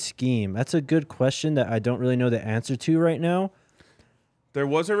Kelly's scheme? That's a good question that I don't really know the answer to right now. There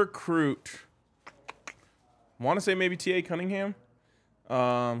was a recruit, I want to say maybe T.A. Cunningham,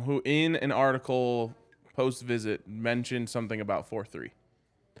 who in an article post-visit mentioned something about 4-3.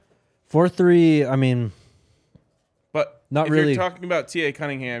 4-3, I mean... But not if really. You're talking about T.A.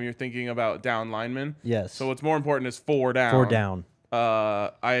 Cunningham, you're thinking about down linemen. Yes. So what's more important is 4 down. 4 down.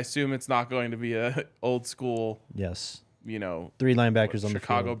 I assume it's not going to be a old school... Yes. 3 linebackers on the field.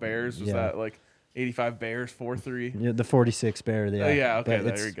 Chicago Bears, was that like 85 Bears, 4-3? Yeah, the 46 Bear. Yeah, okay,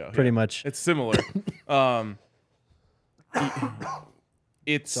 there you go. Pretty much. It's similar.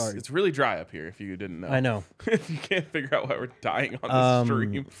 It's really dry up here, if you didn't know. I know. If you can't figure out why we're dying on the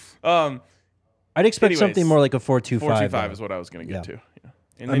stream. I'd expect something more like a 4-2-5. 4-2-5 is what I was going to get to. Yeah.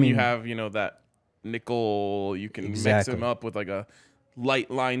 And then you have, that nickel. You can mix him up with like a light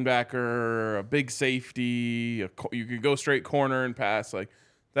linebacker, a big safety. You could go straight corner and pass. Like,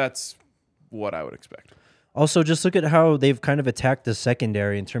 that's what I would expect. Also, just look at how they've kind of attacked the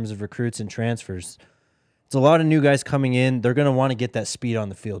secondary in terms of recruits and transfers. It's a lot of new guys coming in. They're going to want to get that speed on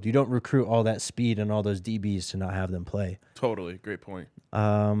the field. You don't recruit all that speed and all those DBs to not have them play. Totally. Great point.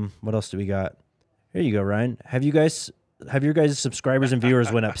 What else do we got? Here you go, Ryan. Have your guys' subscribers and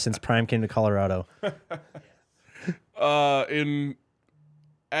viewers went up since Prime came to Colorado? In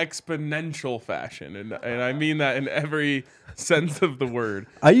exponential fashion, and I mean that in every sense of the word.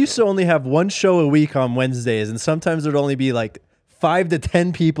 I used to only have one show a week on Wednesdays, and sometimes there'd only be like 5 to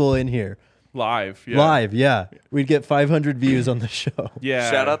 10 people in here. Live, yeah. We'd get 500 views on the show. Yeah.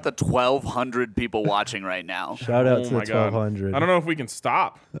 Shout out the 1,200 people watching right now. Shout out to the 1,200. I don't know if we can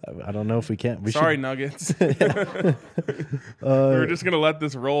stop. I don't know if we can. Sorry, Nuggets. We're just going to let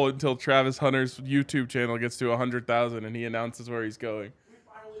this roll until Travis Hunter's YouTube channel gets to 100,000 and he announces where he's going. We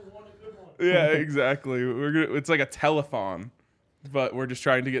finally won a good one. Yeah, exactly. It's like a telethon, but we're just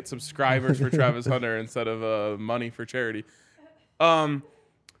trying to get subscribers for Travis Hunter instead of money for charity.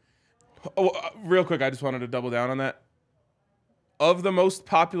 Real quick, I just wanted to double down on that. Of the most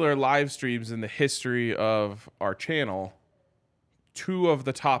popular live streams in the history of our channel, 2 of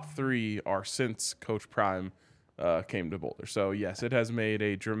the top 3 are since Coach Prime came to Boulder. So, yes, it has made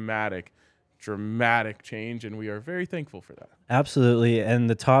a dramatic change, and we are very thankful for that. Absolutely. And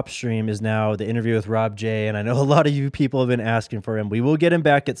the top stream is now the interview with Rob J. And I know a lot of you people have been asking for him. We will get him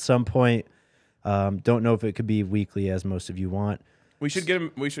back at some point. Don't know if it could be weekly, as most of you want. We should get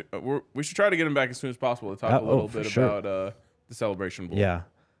him. We should try to get him back as soon as possible to talk a little bit sure. about the Celebration Bowl. Yeah.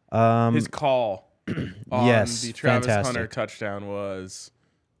 His call on yes, the Travis fantastic. Hunter touchdown was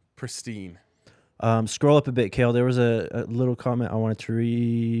pristine. Scroll up a bit, Kale. There was a little comment I wanted to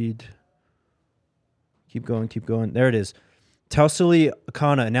read. Keep going. There it is. Tausili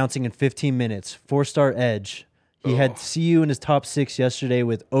Akana announcing in 15 minutes, 4-star edge. He had CU in his top 6 yesterday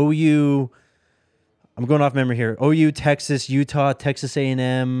with OU. I'm going off memory here. OU, Texas, Utah, Texas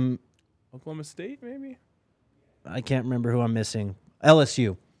A&M. Oklahoma State, maybe? I can't remember who I'm missing.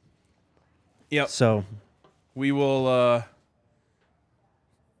 LSU. Yep. So we will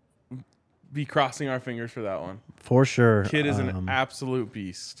be crossing our fingers for that one. for sure. Kid is an absolute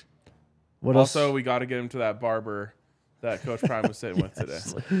beast. What Also, else? we got to get him to that barber that Coach Prime was sitting with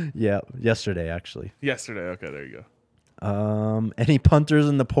today. Yeah, yesterday actually. Yesterday. Okay, there you go. Any punters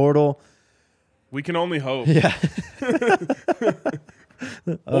in the portal? We can only hope. Yeah.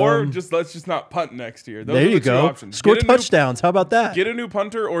 Or let's just not punt next year. Those There are you the two go. options. Score Get a new- touchdowns. How about that? Get a new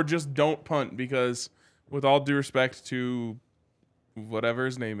punter or just don't punt, because with all due respect to whatever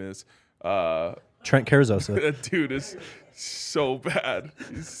his name is, Trent Carrizosa. that dude is so bad.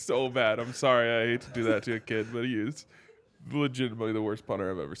 He's so bad. I'm sorry. I hate to do that to a kid, but he is legitimately the worst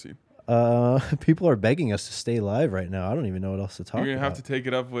punter I've ever seen. People are begging us to stay live right now. I don't even know what else to talk You're going to about. have to take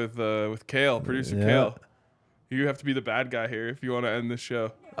it up with Kale, producer Yeah. Kale. You have to be the bad guy here if you want to end this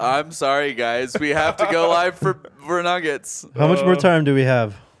show. I'm sorry, guys. We have to go live for Nuggets. How much more time do we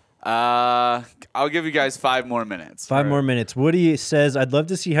have? I'll give you guys 5 more minutes. 5 more minutes. Woody says, I'd love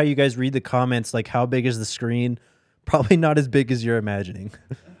to see how you guys read the comments. Like, how big is the screen? Probably not as big as you're imagining.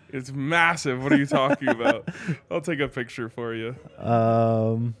 It's massive. What are you talking about? I'll take a picture for you.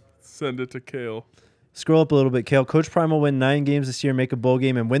 Send it to Kale. Scroll up a little bit, Kale. Coach Prime will win 9 games this year, make a bowl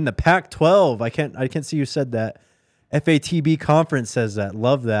game, and win the Pac-12. I can't see who said that. FATB conference says that.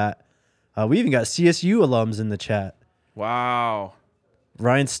 Love that. We even got CSU alums in the chat. Wow.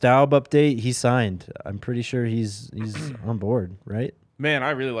 Ryan Staub update. He signed. I'm pretty sure he's on board, right? Man, I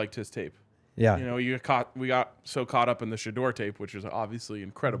really liked his tape. Yeah. You know, we got so caught up in the Shador tape, which is obviously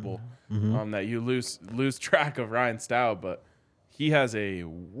incredible, that you lose track of Ryan Staub, but he has a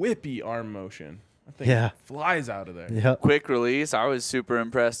whippy arm motion. I think flies out of there. Yeah. Quick release. I was super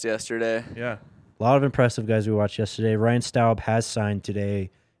impressed yesterday. Yeah. A lot of impressive guys we watched yesterday. Ryan Staub has signed today.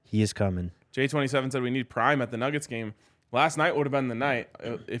 He is coming. J27 said we need Prime at the Nuggets game. Last night would have been the night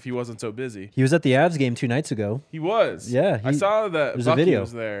if he wasn't so busy. He was at the Avs game 2 nights ago. He was. Yeah, I saw that there's a Bucky video.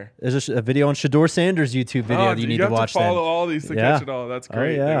 was there. There's a video on Shador Sanders' YouTube video that you need to watch. You have to follow then. all these to Yeah. catch it all. That's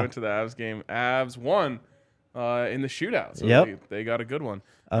great. yeah. They went to the Avs game. Avs won in the shootout. So Yep. they got a good one.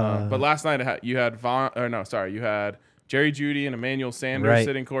 But last night you had you had Jerry Jeudy and Emmanuel Sanders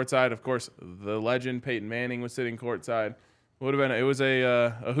sitting courtside. Of course, the legend Peyton Manning was sitting courtside. It was a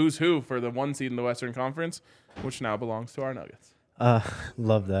who's who for the 1 seed in the Western Conference, which now belongs to our Nuggets.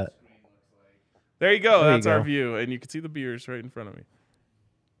 Love that. There you go. There you That's our go. view, and you can see the beers right in front of me,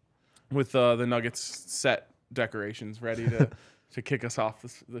 with the Nuggets set decorations ready to kick us off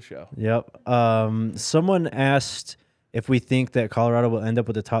the show. Yep. Someone asked if we think that Colorado will end up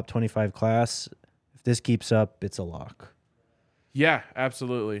with a top 25 class. If this keeps up, it's a lock. Yeah,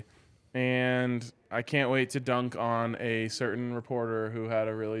 absolutely. And I can't wait to dunk on a certain reporter who had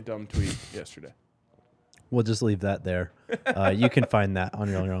a really dumb tweet yesterday. We'll just leave that there. You can find that on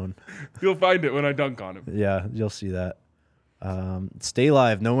your own. You'll find it when I dunk on him. Yeah, you'll see that. Stay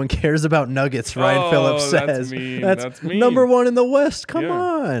live. No one cares about Nuggets, Ryan Phillips that's says. mean. That's That's mean. number 1 in the West. Come Yeah.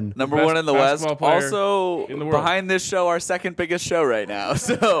 on. Number Best 1 in the West. basketball player Also, in the world. behind this show, our second biggest show right now.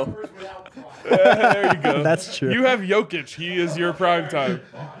 So, There you go. That's true. You have Jokic. He is your prime time.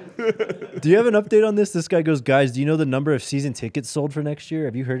 Do you have an update on this? This guy goes, guys, do you know the number of season tickets sold for next year?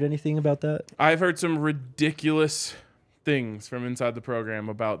 Have you heard anything about that? I've heard some ridiculous things from inside the program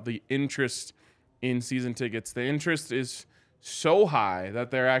about the interest in season tickets. The interest is so high that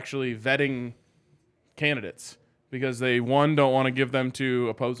they're actually vetting candidates because they, 1, don't want to give them to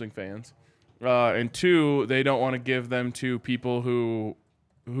opposing fans, and 2, they don't want to give them to people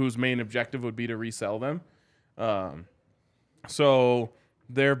whose main objective would be to resell them. So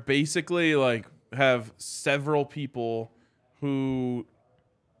they're basically like have several people who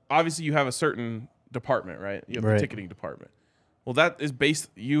obviously you have a certain department, right? You have Right. the ticketing department. Well, that is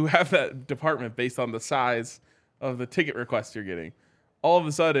you have that department based on the size of the ticket requests you're getting. All of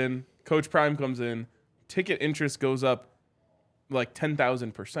a sudden, Coach Prime comes in, ticket interest goes up like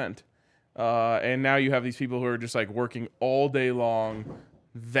 10,000%. And now you have these people who are just like working all day long,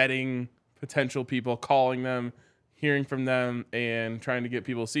 vetting potential people, calling them. hearing from them and trying to get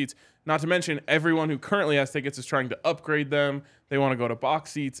people seats. Not to mention everyone who currently has tickets is trying to upgrade them. They want to go to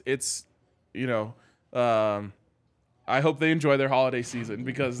box seats. It's, I hope they enjoy their holiday season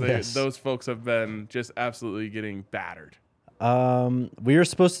because those folks have been just absolutely getting battered. We were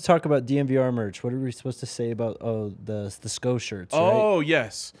supposed to talk about DNVR merch. What are we supposed to say about the SCO shirts? Oh, right?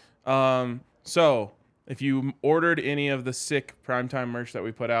 Yes. So if you ordered any of the sick primetime merch that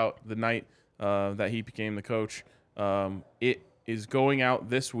we put out the night that he became the coach, it is going out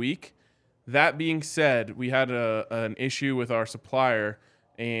this week. That being said, we had an issue with our supplier,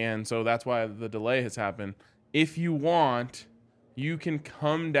 and so that's why the delay has happened. If you want, you can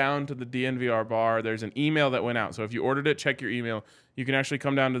come down to the DNVR bar. There's an email that went out. So if you ordered it, check your email. You can actually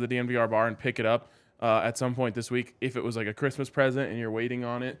come down to the DNVR bar and pick it up at some point this week. If it was like a Christmas present and you're waiting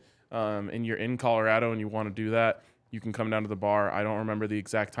on it and you're in Colorado and you want to do that, you can come down to the bar. I don't remember the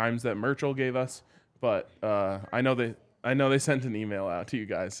exact times that Merchel gave us, but I know they sent an email out to you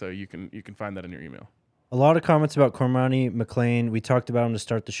guys, so you can find that in your email. A lot of comments about Cormani McLean. We talked about him to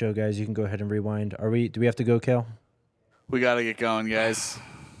start the show, guys. You can go ahead and rewind. Do we have to go, Kale? We got to get going, guys.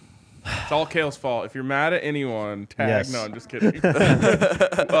 It's all Kale's fault. If you're mad at anyone, tag. Yes. No, I'm just kidding.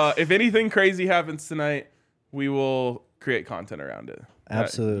 If anything crazy happens tonight, we will create content around it.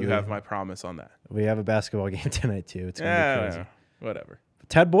 Absolutely. You have my promise on that. We have a basketball game tonight, too. It's going to be crazy. Whatever.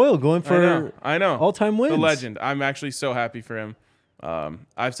 Tad Boyle going for I know. all-time wins. The legend. I'm actually so happy for him.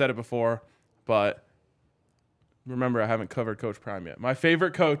 I've said it before, but remember, I haven't covered Coach Prime yet. My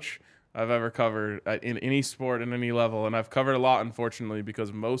favorite coach I've ever covered in any sport and any level, and I've covered a lot, unfortunately,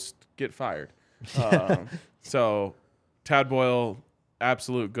 because most get fired. So Tad Boyle,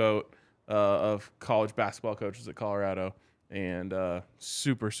 absolute GOAT of college basketball coaches at Colorado, and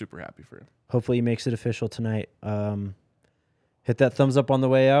super, super happy for him. Hopefully he makes it official tonight. Hit that thumbs up on the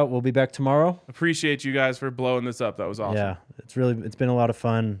way out. We'll be back tomorrow. Appreciate you guys for blowing this up. That was awesome. Yeah, it's been a lot of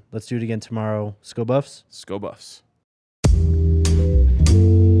fun. Let's do it again tomorrow. SCO Buffs. SCO Buffs.